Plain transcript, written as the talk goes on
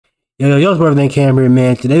Yo, birthday Cam here,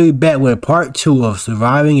 man. Today we back with part 2 of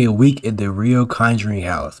surviving a week at the real Conjuring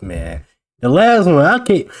house, man. The last one, not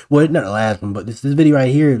the last one, but this video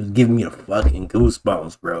right here is giving me the fucking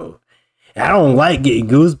goosebumps, bro. And I don't like getting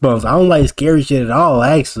goosebumps. I don't like scary shit at all,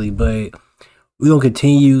 actually, but we gonna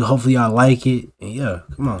continue. Hopefully y'all like it. And yeah,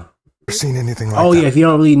 come on. Seen anything like that? Yeah, if you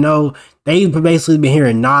don't really know, they've basically been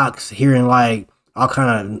hearing knocks, hearing like all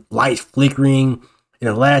kind of lights flickering. And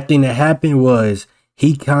the last thing that happened was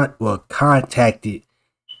he contacted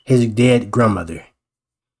his dead grandmother.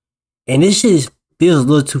 And this shit feels a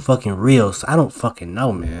little too fucking real, so I don't fucking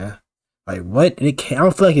know, man. Like, what? I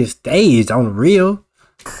don't feel like it's staged on real.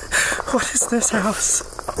 What is this house?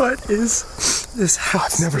 What is this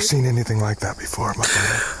house? I've never seen anything like that before, my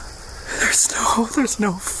friend. There's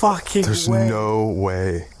no fucking way. There's no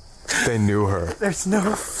way they knew her. There's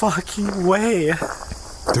no fucking way.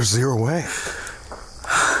 There's zero way.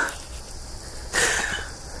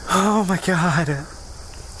 Oh my god.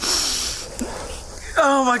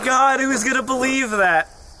 Oh my god, who's gonna believe that?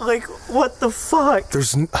 Like, what the fuck?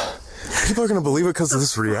 People are gonna believe it because of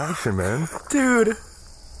this reaction, man. Dude,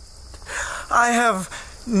 I have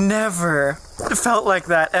never felt like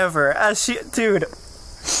that ever. Dude,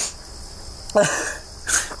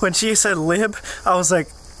 when she said Lib, I was like,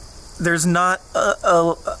 there's not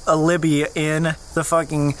a Libby in the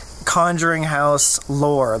fucking Conjuring house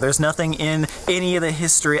lore. There's nothing in any of the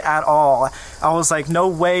history at all. I was like, no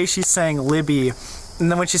way she's saying Libby.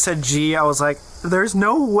 And then when she said G, I was like, there's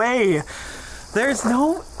no way. There's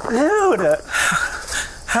no... Dude.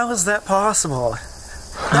 How is that possible?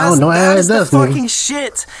 I don't know how that is the does, man. fucking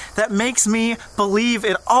shit that makes me believe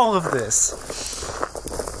in all of this.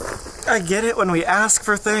 I get it when we ask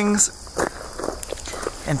for things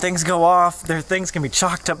and things go off, things can be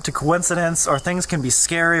chalked up to coincidence, or things can be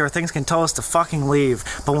scary, or things can tell us to fucking leave.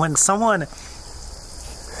 But when someone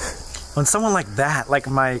like that, like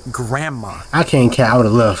my grandma, I can't cap. I would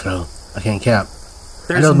have left though. I can't cap.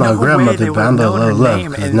 There's I know my no grandmother, way they but would I'm have known her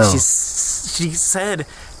name, left. and No. she said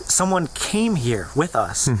someone came here with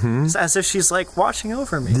us, as if she's like watching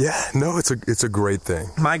over me. Yeah, no, it's a great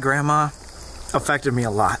thing. My grandma affected me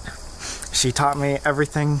a lot. She taught me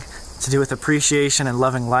everything to do with appreciation and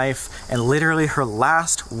loving life, and literally her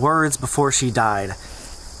last words before she died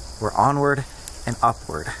were onward and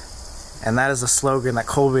upward. And that is a slogan that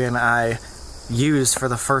Colby and I used for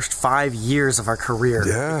the first 5 years of our career,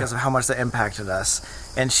 because of how much that impacted us.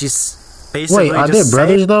 And she's basically are they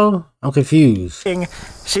brothers though? I'm confused.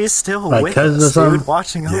 She's still like with cousins us, or something? dude,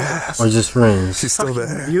 watching over us. Or just friends? She's still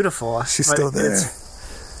there. Beautiful. She's still there.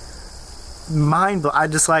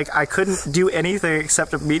 I couldn't do anything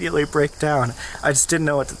except immediately break down. I just didn't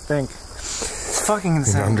know what to think. It's fucking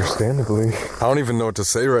insane. Understandably. I don't even know what to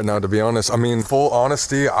say right now, to be honest. I mean, full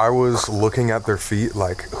honesty, I was looking at their feet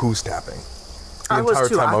like, who's tapping? The entire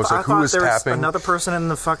time I was like, who is tapping? Another person in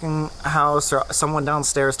the fucking house, or someone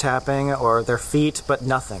downstairs tapping, or their feet, but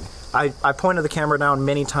nothing. I pointed the camera down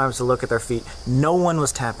many times to look at their feet. No one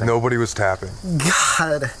was tapping. Nobody was tapping.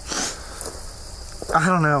 God. I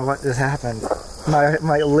don't know what just happened.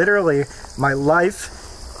 Literally, my life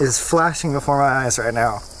is flashing before my eyes right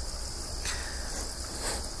now.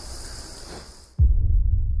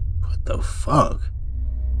 What the fuck?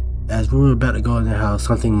 As we were about to go in the house,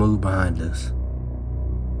 something moved behind us.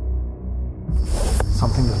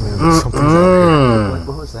 Something just moved. Something's out here.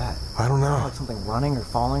 What was that? I don't know. Like something running or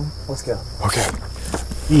falling? Let's go. Okay.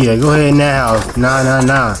 Yeah, go ahead in that house.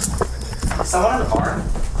 Nah. Someone in the barn?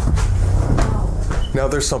 Now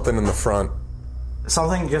there's something in the front.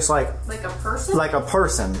 Something just like a person? Like a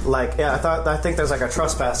person. Like, yeah, I think there's like a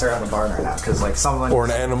trespasser out in the barn right now, because like someone Or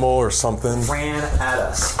an animal or something. ran at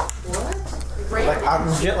us. What?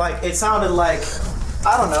 Like it sounded like,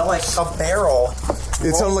 I don't know, like a barrel.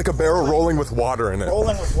 It sounded like a barrel rolling with water in it.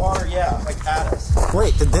 Rolling with water, yeah, like at us.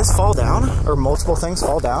 Wait, did this fall down? Or multiple things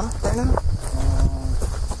fall down right now?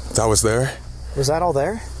 That was there? Was that all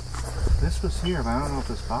there? This was here, but I don't know if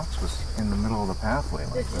this box was in the middle of the pathway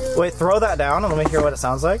like this. Wait, throw that down and let me hear what it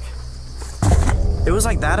sounds like. It was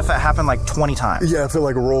like that if it happened like 20 times. Yeah, if it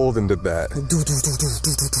like rolled and did that.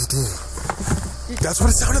 That's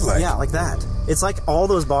what it sounded like. Yeah, like that. It's like all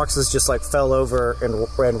those boxes just like fell over and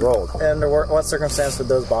rolled. And under what circumstance would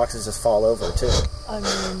those boxes just fall over too? I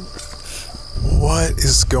mean... What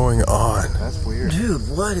is going on? That's weird. Dude,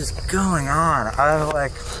 what is going on? I'm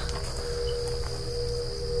like...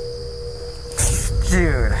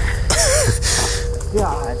 Dude.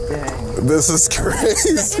 God dang. This is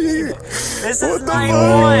crazy. This is night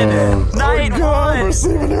one. Night one.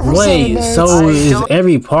 Wait, so is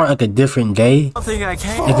every part like a different day? I don't think I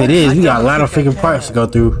can. If it is, we got a lot of freaking parts to go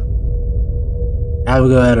through.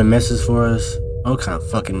 Abigail had a message for us. What kind of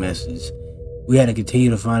fucking message? We had to continue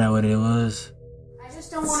to find out what it was. I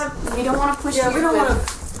just don't want to. We don't want to push. Yeah, you we don't with- want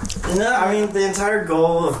to. No, I mean the entire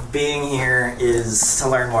goal of being here is to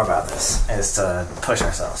learn more about this, is to push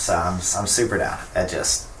ourselves. So I'm super down. That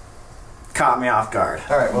just caught me off guard.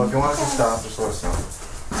 All right. Well, if you want us to stop, just let us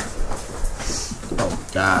know. Oh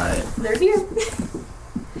God. They're here.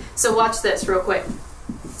 So watch this real quick.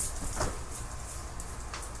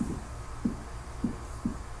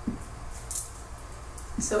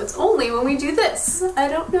 So it's only when we do this. I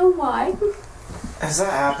don't know why. Has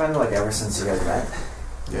that happened like ever since you guys met?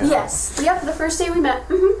 Yeah. Yes. Yep. The first day we met.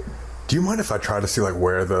 Mm-hmm. Do you mind if I try to see like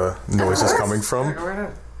where the noise is coming from? Go right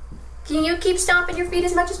ahead. Can you keep stomping your feet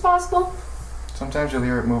as much as possible? Sometimes you'll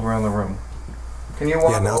hear it move around the room. Can you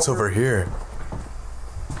walk? Yeah, now it's over here.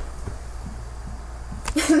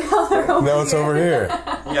 No, they're over Now it's over here.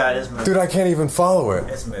 Yeah, it is moving. Dude, I can't even follow it.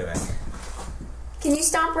 It's moving. Can you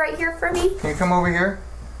stomp right here for me? Can you come over here?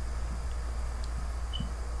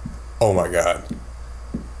 Oh my God.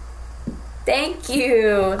 Thank you.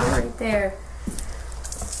 They're right there.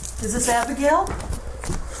 Is this Abigail?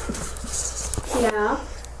 Yeah.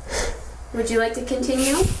 Would you like to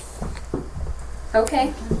continue?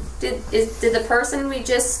 Okay. Did the person we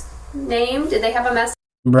just named, did they have a message?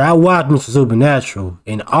 Bro, I watched Mr. Supernatural,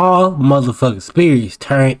 and all motherfucking spirits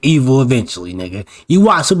turn evil eventually, nigga. You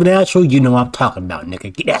watch Supernatural, you know what I'm talking about,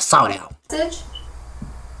 nigga. Get that salt out.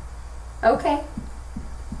 Okay.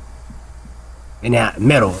 And that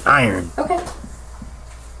metal, iron. Okay.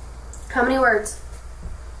 How many words?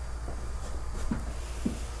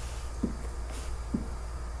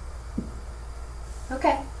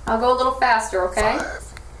 Okay. I'll go a little faster, okay? 5.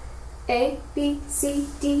 A, B, C,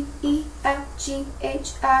 D, E, F, G,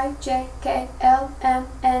 H, I, J, K, L, M,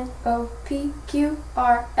 N, O, P, Q,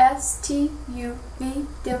 R, S, T, U, V,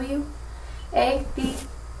 W, A, B,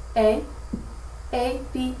 A,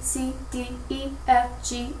 B, C, D, E, F,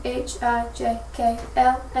 G, H, I, J, K,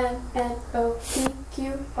 L, M, N, O, P,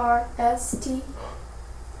 Q, R, S, T,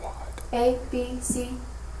 A, B, C,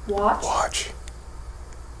 watch, Watch.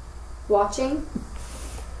 watching,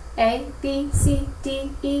 A, B, C,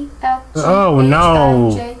 D, E, F, G, Oh, H,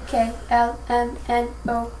 no. I, J, K, L, M, N,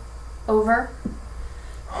 O, over.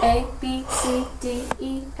 A, B, C, D,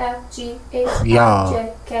 E, F, G, H, I, Y'all.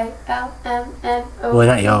 J, K, L, M, N, O, Well,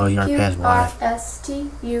 not y'all, P, you're Q, past R, Y. S,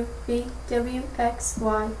 T, U, V, W, X,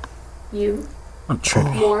 Y, U. I'm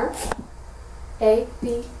tripping. More. A,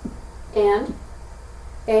 B, and.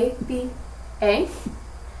 A, B, A.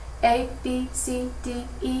 A, B, C, D,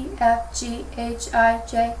 E, F, G, H, I,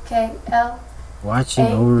 J, K, L. Watching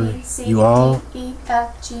A, over B, C, you all. D, E,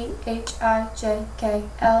 F, G, H, I, J, K,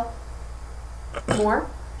 L. More.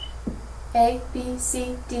 A, B,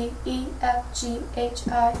 C, D, E, F, G, H,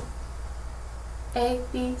 I. A,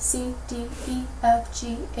 B, C, D, E, F,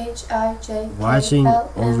 G, H, I, J, K, Watching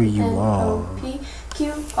L, M, over you N, all. O, P,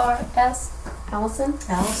 Q, R, S. Allison?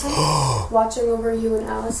 Allison? Watching over you and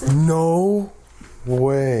Allison. No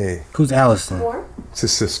way. Who's Allison? More. It's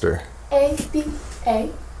his sister. A, B, A.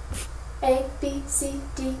 A, B, C,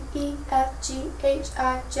 D, E, F, G, H,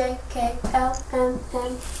 I, J, K, L, M,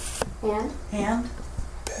 N. And?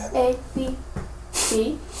 A, B,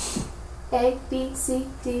 B. A, B, C,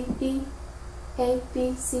 D, E. A,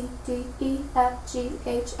 B, C, D, E, F, G,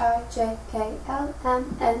 H, I, J, K, L,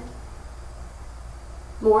 M, N.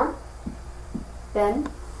 More. Then.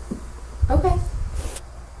 Okay.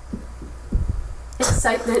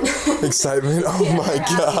 Excitement. Excitement. Oh my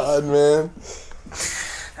God, man.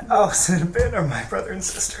 Allison and Ben are my brother and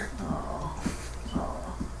sister.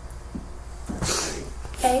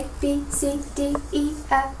 A, B, C, D, E,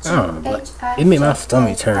 F, G, Oh, H, I, it made my J,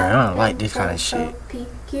 stomach K, turn. I L, don't like M, this kind of N, shit. O, P,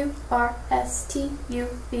 Q, R, S, T, U,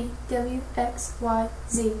 V, W, X, Y,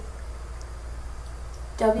 Z.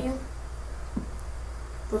 W.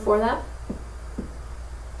 Before that.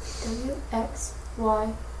 W, X,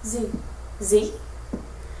 Y, Z. Z.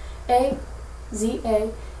 A, Z,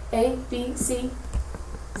 A, B, C.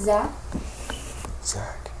 Zach.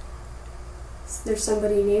 Zach. There's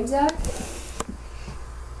somebody named Zach.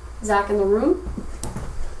 Zach in the room.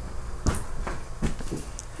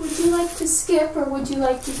 Would you like to skip or would you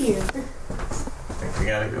like to hear? I think we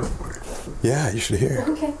gotta go for it. Yeah, you should hear.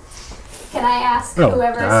 Okay. Can I ask Oh,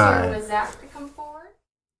 whoever's God. here with Zach to come forward?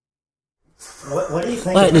 What do you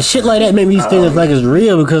think? Like, the shit like that make me think like it's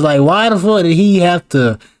real because, like, why the fuck did he have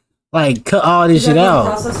to, like, cut all this shit out?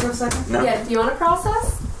 Process for a second? No, Yeah, do you want to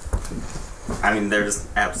process? I mean, there's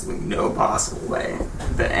absolutely no possible way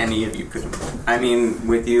that any of you could. I mean,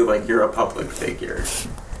 with you, like, you're a public figure,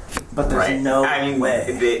 But there's right? no I mean,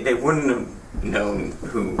 way. they wouldn't have known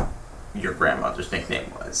who your grandmother's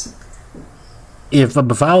nickname was. If I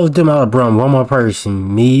was them, I would bring one more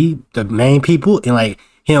person. Me, the main people, and like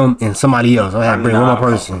him and somebody else. I had to bring one more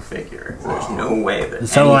person. Figure. There's no way that.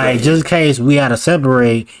 So like, just in case we had to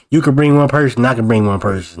separate, you could bring one person. I could bring one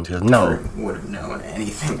person. Cause no, would have known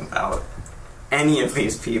anything about any of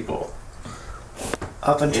these people.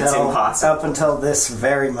 Up until this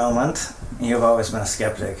very moment, you've always been a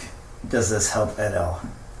skeptic. Does this help at all?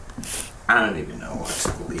 I don't even know what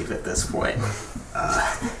to believe at this point.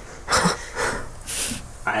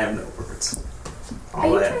 I have no words. Are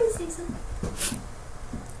you trying to say something?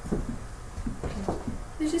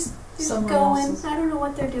 They're just going. I don't know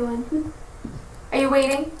what they're doing. Are you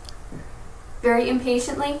waiting? Very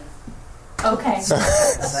impatiently? Okay.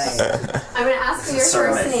 I'm going to ask for your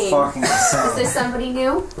first name. Is there somebody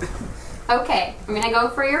new? Okay. I'm going to go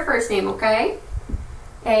for your first name, okay?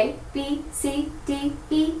 A, B, C, D,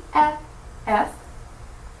 E, F, F.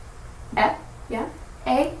 F, yeah.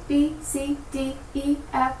 A, B, C, D, E,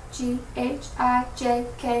 F, G, H, I, J,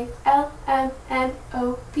 K, L, M, N,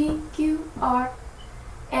 O, P, Q, R,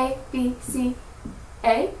 A, B, C,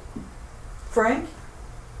 A. Frank?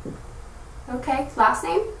 Okay, last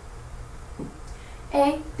name?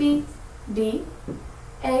 A, B, D,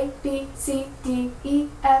 A, B, C, D, E,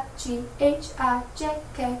 F, G, H, I, J,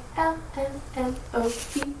 K, L, M, N, O,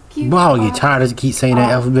 P, Q, R. wow, you tired of keep saying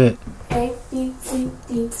that alphabet? A, B, C,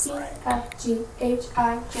 D, E, F, G, H,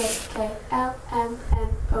 I, J, K, L, M, N,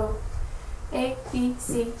 O. A, B,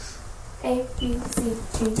 C, A, B, C,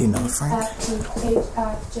 D, Do you know E, Frank? F, G, H,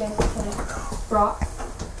 I, J, K. Brock.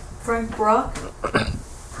 Frank Brock?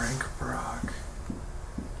 Frank Brock.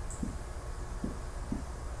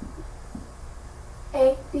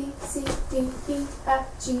 A, B, C, D, E,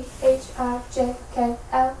 F, G, H, I, J, K,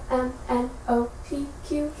 L, M, N, O, P,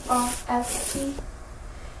 Q, R, S, T.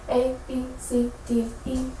 A, B, C, D,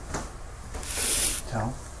 E.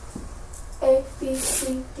 Tell. A, B,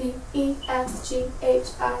 C, D, E, F, G, H,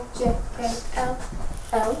 I, J, K, L,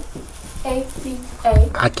 L, A, B, A.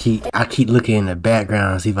 I keep looking in the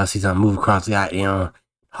background and see if I see something move across the goddamn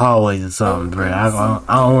hallways or something, bro. I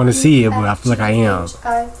don't want to see it, but I feel like I am. H,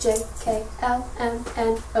 I, J, K, L, M,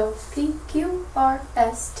 N, O, P, Q, R,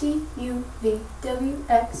 S, T, U, V, W,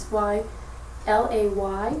 X, Y, L, A,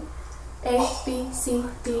 Y. A, B, C,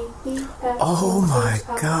 D, E, F, Oh my H,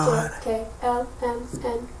 I, God. J, K, L, M,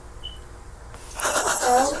 N,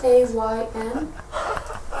 L, A, Y, N.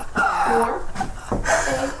 More.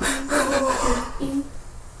 A, B, C, D, E,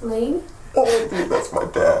 Lane. Oh, dude, that's my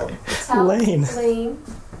dad. Tell, Lane. Lane.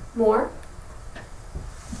 More.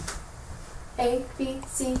 A, B,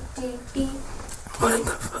 C, D, E. What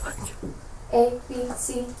the fuck? A, B,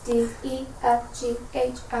 C, D, E, F, G,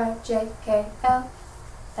 H, I, J, K, L,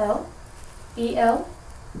 L, E, L.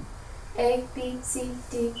 A, B, C,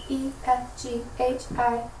 D, E, F, G, H,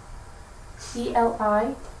 I, E, L,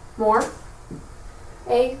 I. More.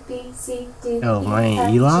 A, B, C, D, E, F,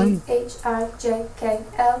 Eli? G, H, I, J, K,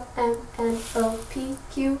 L, M, N, O, P,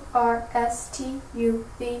 Q, R, S, T, U,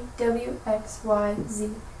 V, W, X, Y, Z.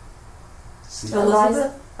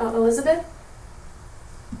 Elizabeth? Elizabeth?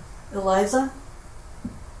 Eliza?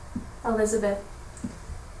 Elizabeth.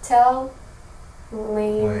 Tell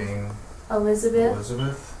Lane. Elizabeth.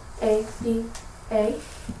 Elizabeth. A,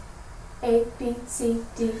 B, C,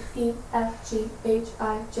 D, E, F, G, H,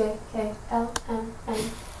 I, J, K, L, M,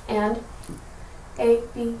 N, and A,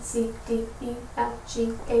 B, C, D, E, F,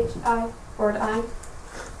 G, H, I, word I.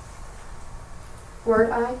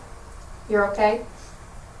 Word I. You're okay?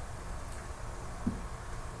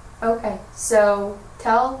 Okay, so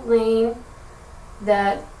tell Lane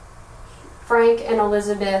that Frank and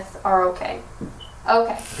Elizabeth are okay.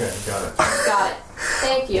 Okay. Okay, got it. Got it.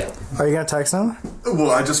 Thank you. Are you gonna text him?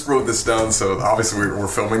 Well, I just wrote this down, so obviously we're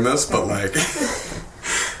filming this, but like,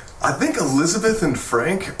 I think Elizabeth and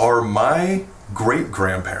Frank are my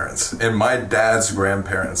great-grandparents and my dad's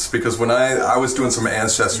grandparents, because when I was doing some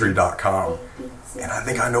Ancestry.com, and I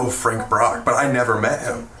think I know Frank Brock, but I never met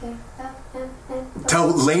him. Tell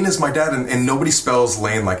Lane is my dad, and nobody spells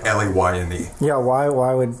Lane like L-A-Y-N-E. Yeah, why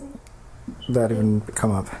would that even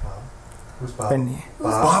come up? Who's Bob?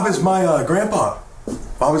 Bob is my grandpa.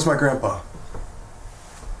 Bob is my grandpa.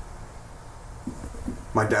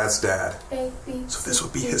 My dad's dad. So this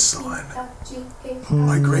would be his son.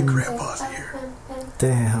 My great-grandpa's here.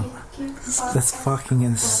 Damn. That's fucking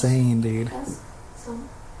insane, dude.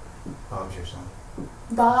 Bob's your son.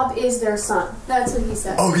 Bob is their son. That's what he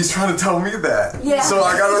said. Oh, he's trying to tell me that. Yeah. So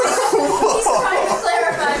I gotta. He's trying to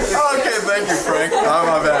clarify. Okay, thank you, Frank. Oh,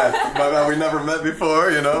 my bad. My bad. We never met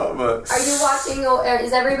before, you know. But Are you watching?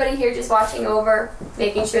 Is everybody here just watching over,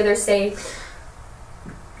 making sure they're safe?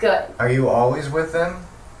 Good. Are you always with them?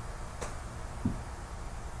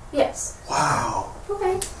 Yes. Wow.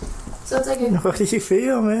 Okay. So it's like a. What do you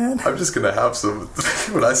feel, man? I'm just gonna have some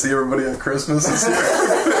when I see everybody at Christmas this year.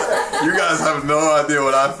 You guys have no idea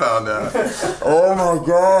what I found out. Oh my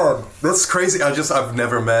god. That's crazy. I've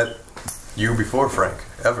never met you before, Frank.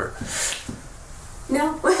 Ever.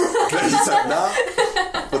 No. You said no?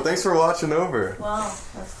 But thanks for watching over. Wow,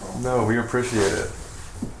 that's cool. No, we appreciate it.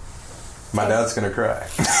 My dad's gonna cry.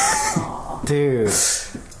 Dude.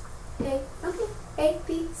 Okay. A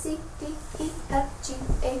B C D E F G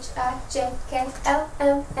H I J K L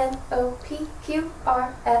M N O P Q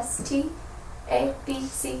R S T A B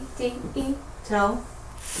C D E. Tell.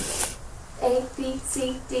 A B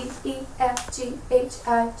C D E F G H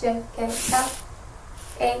I J K L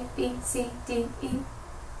A B C D E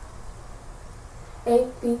A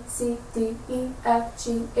B C D E F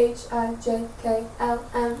G H I J K L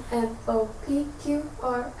M N O P Q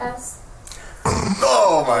R S.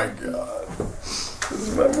 Oh my god. This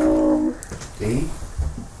is my mom. D?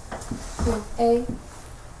 A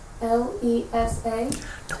L E S A.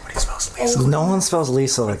 Nobody spells Lisa. No one spells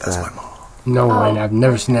Lisa like That's my that. mom. No one. I've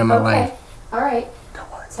never seen that in my life. Alright.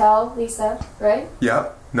 Tell Lisa, right? Yeah.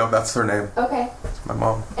 No, that's her name. Okay. It's my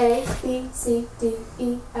mom. A B C D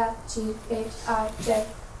E F G H I J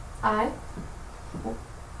I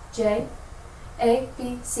J A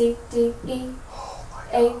B C D E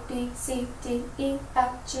A B C D E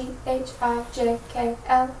F G H I J K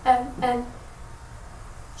L M N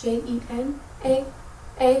J E N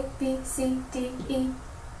A B C D E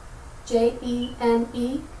J E N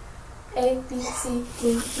E A B C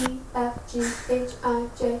D E F G H I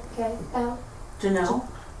J K L Janelle.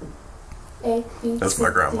 A B That's C my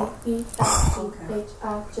grandma. D E F G H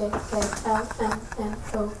I J K L M N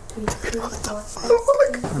O P Q R S T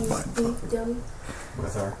U V W.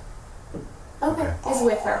 With her. Okay, is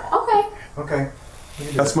with her. Okay. Okay.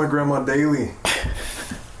 That's my grandma Daly.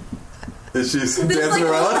 Is she dancing like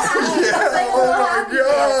around? I'm loving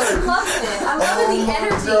it. I'm loving the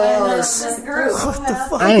energy in this group. What the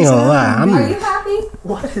fuck? I ain't gonna lie. Are you happy?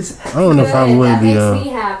 What is I don't know if I Good, would that be makes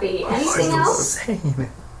me happy. Anything else? insane?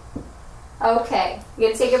 Okay. You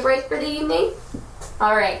gonna take a break for the evening?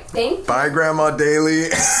 All right. Thank you. Bye, Grandma Daly.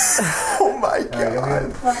 Oh my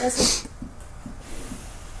god. What is it?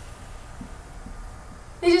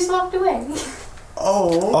 They just walked away.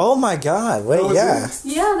 Oh. Oh my god, wait, was yeah.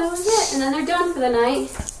 Yeah, that was it. And then they're done for the night.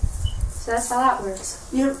 So that's how that works.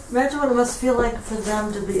 You imagine what it must feel like for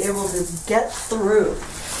them to be able to get through,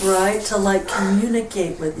 right? To like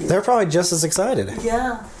communicate with you. They're probably just as excited.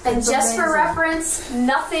 Yeah. And it's just for amazing. reference,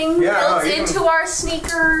 nothing Yeah, built you can- into our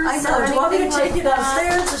sneakers. I know. or Do you want me to anything take like it that.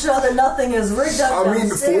 upstairs to show that nothing is rigged up I mean,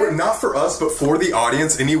 downstairs? not for us, but for the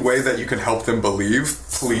audience, any way that you can help them believe,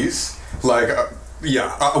 please. Like,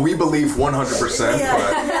 we believe 100%. Yeah,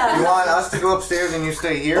 But yeah. You want us to go upstairs and you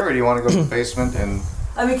stay here, or do you want to go to the basement and...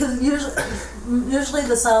 I mean, because usually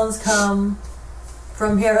the sounds come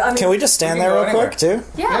from here. I mean, Can we just stand We can there go real anywhere. quick, too?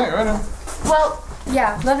 Yeah. right on. Well,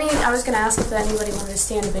 yeah. I was going to ask if anybody wanted to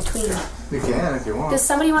stand in between. You can if you want. Does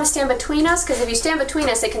somebody want to stand between us? Because if you stand between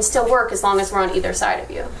us, it can still work as long as we're on either side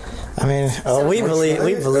of you. I mean, we believe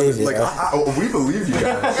you. Like, we believe you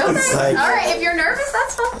guys. Okay. like- All right. If you're nervous,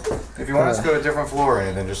 that's fine. If you want us to go to a different floor,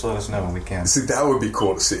 then just let us know and we can. See, that would be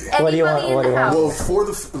cool to see. What do you want- Anybody what in do the you want? house. Well, for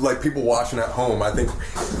the people watching at home, I think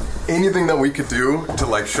anything that we could do to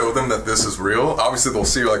like show them that this is real. Obviously, they'll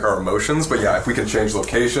see like our emotions, but yeah, if we can change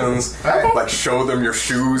locations, Okay. like show them your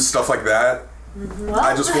shoes, stuff like that.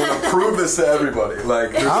 I just want to prove this to everybody.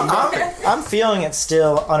 Like, there's nothing. I'm feeling it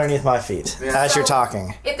still underneath my feet as you're So-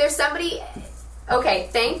 talking. If there's somebody, okay,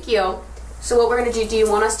 thank you. So what we're gonna do you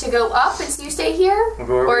want us to go up and you stay here, We'll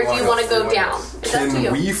go wherever or we do you wanna want to go. go down? It's up to Can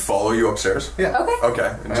you. we follow you upstairs? Yeah. Okay.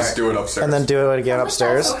 Okay, and just do it upstairs. And then do it again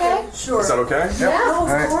upstairs. Okay. sure. Is that okay? Yeah. No, of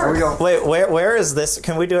Alright, course. here we go. Wait, where is this?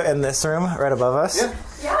 Can we do it in this room right above us? Yeah.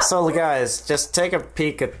 Yeah. So, guys, just take a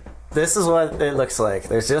peek at. This is what it looks like.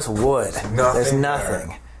 There's just wood. Nothing There's there.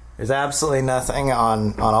 nothing. There's absolutely nothing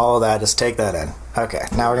on all of that. Just take that in. Okay,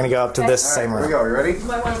 now we're gonna go up to this Alright, same here we room. go. You ready? You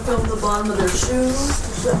might want to film the bottom of their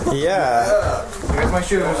shoes. Yeah. Here's my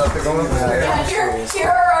shoes. They're going upstairs. Yeah, here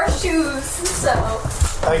are our shoes. So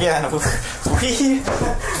Again, we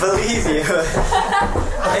believe you.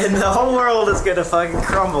 And the whole world is gonna fucking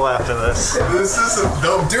crumble after this. This is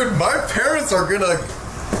no, dude. My parents are gonna.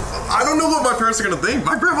 I don't know what my parents are gonna think.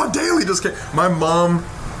 My grandma Daly just came. My mom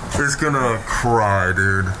is gonna cry,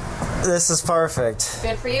 dude. This is perfect.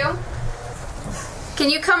 good for you. Can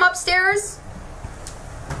you come upstairs?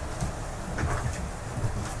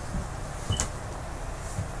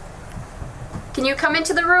 Can you come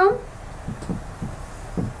into the room?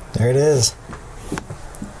 There it is.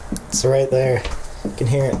 It's right there. You can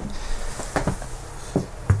hear it.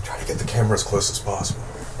 Try to get the camera as close as possible.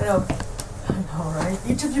 I know, right?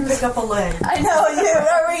 Each of you pick up a leg. I know.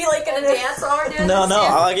 Are we like gonna dance while we're doing No, this?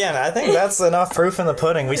 no. Again, I think that's enough proof in the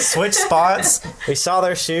pudding. We switched spots. We saw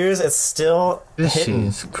their shoes. It's still This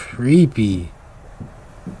hitting. shit's creepy.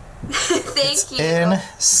 Thank you.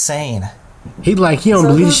 Insane. He don't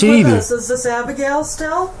believe who's shit with either. us? Is this Abigail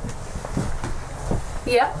still?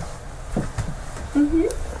 Yep.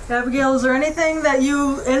 Abigail, is there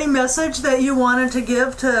any message that you wanted to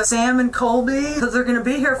give to Sam and Colby? Because they're going to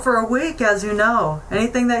be here for a week, as you know.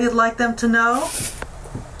 Anything that you'd like them to know?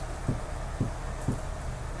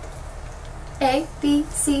 A B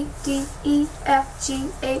C D E F G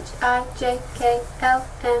H I J K L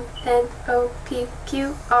M N O P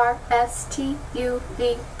Q R S T U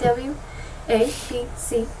V W. A B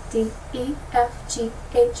C D E F G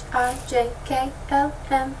H I J K L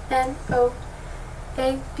M N O.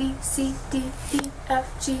 A B C D E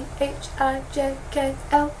F G H I J K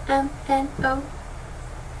L M N O.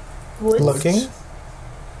 Woods. Looking.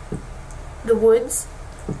 The woods.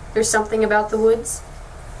 There's something about the woods.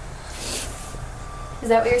 Is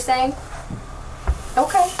that what you're saying?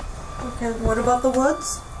 Okay. Okay, what about the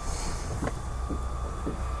woods?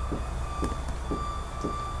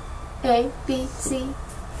 A B C.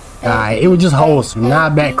 Alright, it was just wholesome,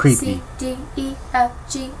 not that creepy. C D E F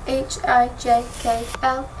G H I J K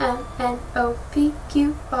L M N O P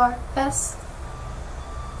Q R S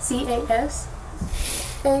C A S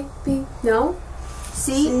A B no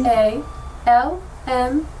C A L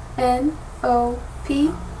M N O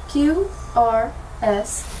P Q R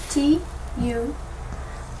S T U.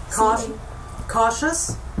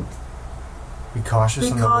 Cautious? Be cautious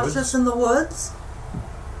Be in the cautious woods. in the woods?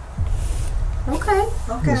 Okay.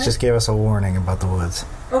 Okay. Just gave us a warning about the woods.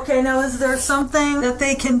 Okay, now is there something that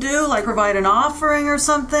they can do, like provide an offering or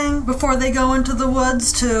something before they go into the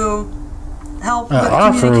woods to help with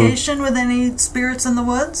offering? communication with any spirits in the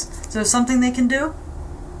woods? Is there something they can do?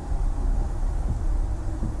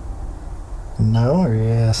 No or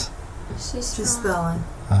yes? She's spelling.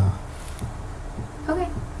 Oh. Okay.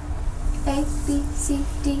 A B C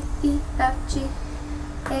D E F G.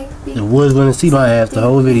 A B. The woods wouldn't see my ass the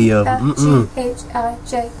whole video. G H I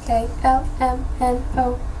J K L M N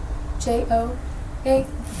O J O A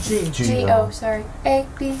G O. Sorry. A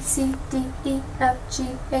B C D E F G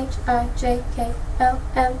H I J K L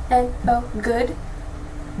M N O. Good.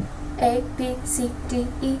 A B C D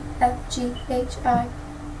E F G H I.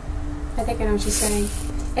 I think I know what she's saying.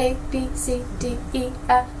 A B C D E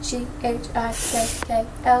F G H I J K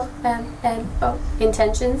L M N O.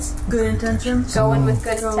 Intentions. Good intentions? Going with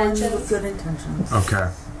good Go in intentions. with good intentions. Okay.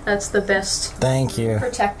 That's the best Thank you.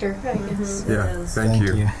 protector, I guess. Yeah. It is. Thank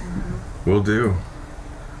you. Will do.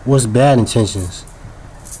 What's bad intentions?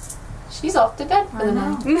 She's off to bed for the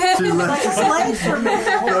night. It's late for me.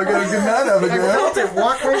 Good night, Abigail.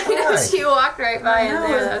 Walk right by. She walked right by in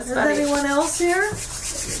there. That's Is funny. anyone else here?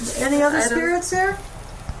 Any other spirits here?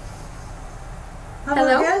 How about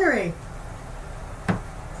Hello? Henry?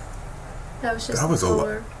 That was just That was the a lot.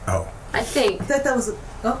 floor. Oh. I think. I thought that was a...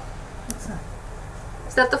 Oh, what's that?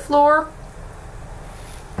 Is that the floor?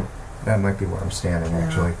 That might be where I'm standing,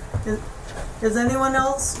 actually. Is anyone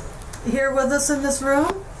else here with us in this room?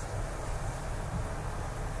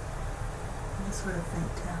 I just heard a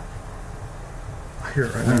faint tap. I hear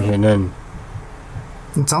it right I don't now. hear nothing.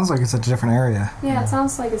 It sounds like it's a different area. Yeah, it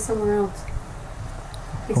sounds like it's somewhere else.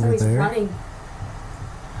 Like Over somebody's there? running.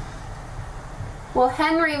 Well,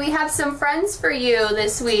 Henry, we have some friends for you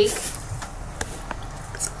this week.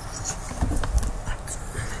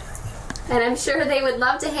 And I'm sure they would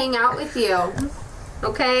love to hang out with you.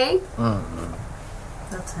 Okay?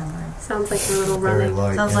 That's Henry. Sounds like a little Very running.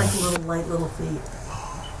 light. Sounds yeah. like little light little feet.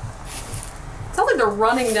 Sounds like they're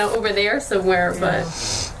running down over there somewhere,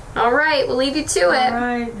 but... Alright, we'll leave you to All it.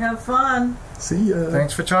 right, have fun. See ya.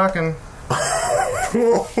 Thanks for talking.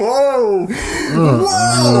 Whoa!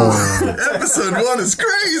 Whoa! Episode 1 is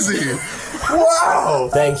crazy! Wow!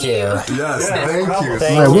 Thank you. Yes, thank you.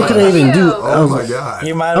 Thank Like, you. what could I even do? Oh my god.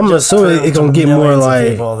 You might I'm have just assuming proved it's gonna to get more millions of like-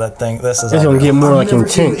 people that think this is It's gonna get more I've like never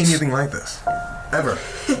seen intense. anything like this. Ever.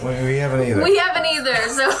 We haven't either. We haven't either,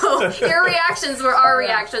 so your reactions were our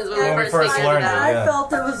reactions when When we we first first figured learned it it, out. yeah. I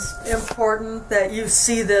felt it was important that you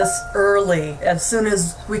see this early, as soon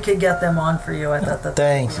as we could get them on for you. I thought that.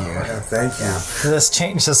 Thank you. Yeah, thank you. This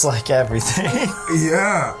changes like everything.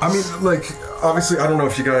 Yeah, I mean, like, obviously, I don't know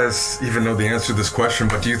if you guys even know the answer to this question,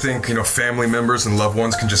 but do you think, family members and loved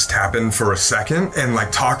ones can just tap in for a second and,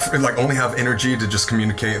 like, only have energy to just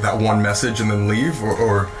communicate that one message and then leave?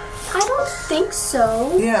 Or I don't think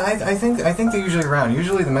so. Yeah, I think they're usually around.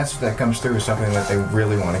 Usually the message that comes through is something that they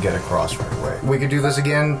really want to get across right away. We could do this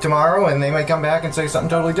again tomorrow, and they might come back and say something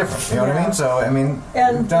totally different. You know what I mean? So, I mean,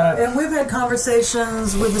 we've done it. And we've had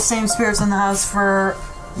conversations with the same spirits in the house for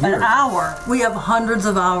an hour. We have hundreds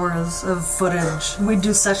of hours of footage. We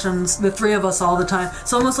do sessions, the three of us, all the time.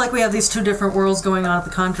 It's almost like we have these two different worlds going on at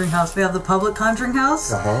the Conjuring House. We have the public Conjuring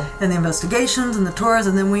House and the investigations and the tours,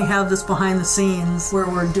 and then we have this behind the scenes where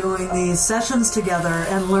we're doing these sessions together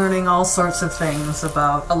and learning all sorts of things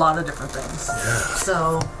about a lot of different things. Yeah.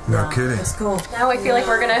 So, no kidding. It's cool. Now I feel like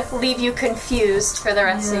we're gonna leave you confused for the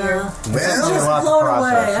rest of your... Well, Just blow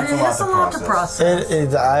away. I mean, it's a lot to process.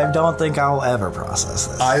 I don't think I'll ever process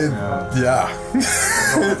this. Yeah.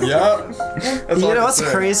 You know what's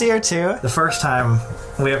crazier too? The first time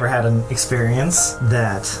we ever had an experience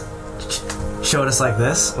that showed us like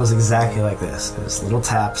this was exactly like this. It was little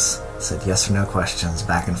taps, said yes or no questions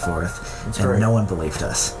back and forth, and no one believed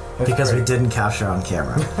us. Because we didn't capture on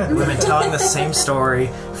camera. We've been telling the same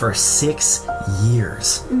story for 6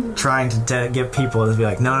 years, trying to get people to be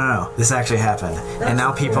like, no, this actually happened. And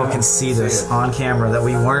now people can see this on camera that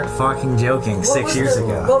we weren't fucking joking 6 years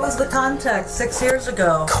ago. What was the context 6 years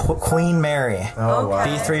ago? Queen Mary. Oh, wow.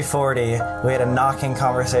 B340. We had a knocking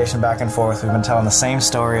conversation back and forth. We've been telling the same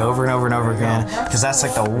story over and over and over again because that's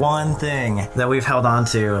like the one thing that we've held on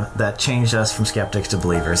to that changed us from skeptics to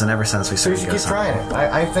believers. And ever since we So you started should keep trying it.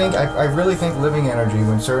 I really think living energy,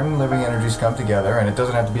 when certain living energies come together, and it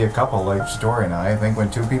doesn't have to be a couple like Story and I think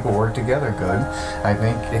when two people work together good, I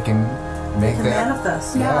think it can make that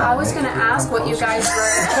manifest. Yeah, I was going to ask what you guys were.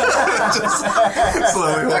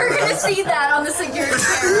 We're going to see that on the security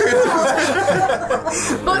camera.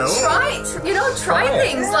 But try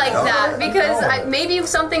things like that because maybe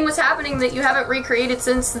something was happening that you haven't recreated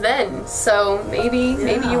since then. So maybe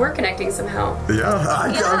you were connecting somehow.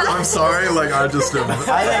 I'm sorry. Like I just didn't.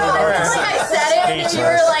 I said it, and you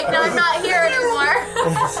were like, "No, I'm not here anymore."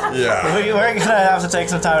 Yeah. We're gonna have to take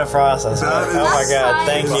some time to process it. Oh my god,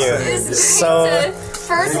 thank you. So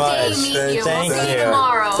first day meet you. Thank We'll see you. you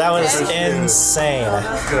tomorrow. That was okay? insane.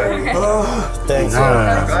 good. Oh, thank you.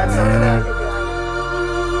 Man.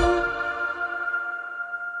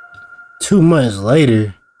 2 months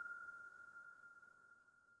later,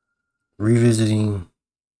 revisiting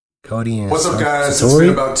Cody and What's up, guys? It's been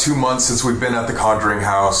about 2 months since we've been at the Conjuring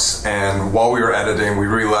House, and while we were editing, we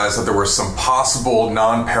realized that there were some possible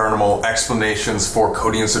non-paranormal explanations for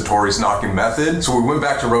Cody and Satori's knocking method, so we went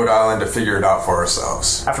back to Rhode Island to figure it out for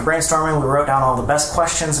ourselves. After brainstorming, we wrote down all the best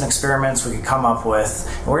questions and experiments we could come up with,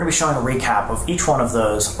 and we're going to be showing a recap of each one of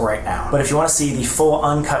those right now. But if you want to see the full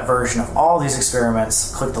uncut version of all these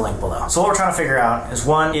experiments, click the link below. So what we're trying to figure out is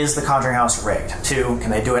 1, is the Conjuring House rigged? 2,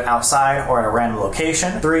 can they do it outside or at a random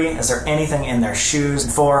location? 3, is there anything in their shoes?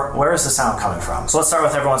 And 4, where is the sound coming from? So let's start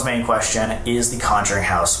with everyone's main question. Is the Conjuring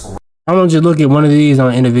House rigged? I'm gonna just look at one of these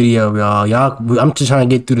in the video, y'all. I'm just trying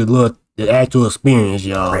to get through the actual experience,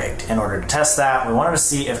 y'all. Rigged. In order to test that, we wanted to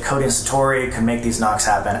see if Cody and Satori could make these knocks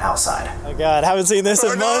happen outside. Oh god, I haven't seen this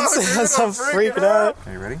in months. I'm freaking out.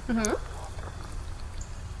 Are you ready?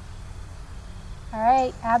 All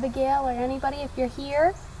right, Abigail or anybody, if you're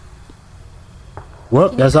here. Well,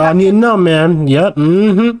 that's all I need to know, man. Yep.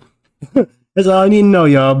 That's all I need to know,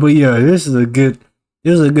 y'all. But yeah, this is a good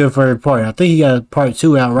first part. I think he got part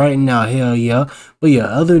 2 out right now. Hell yeah. But yeah,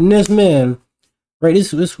 other than this, man, right,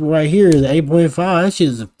 this right here is 8.5. This shit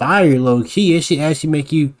is fire, low key. It should actually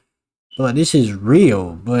make you feel like this is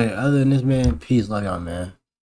real. But other than this, man, peace, love y'all, man.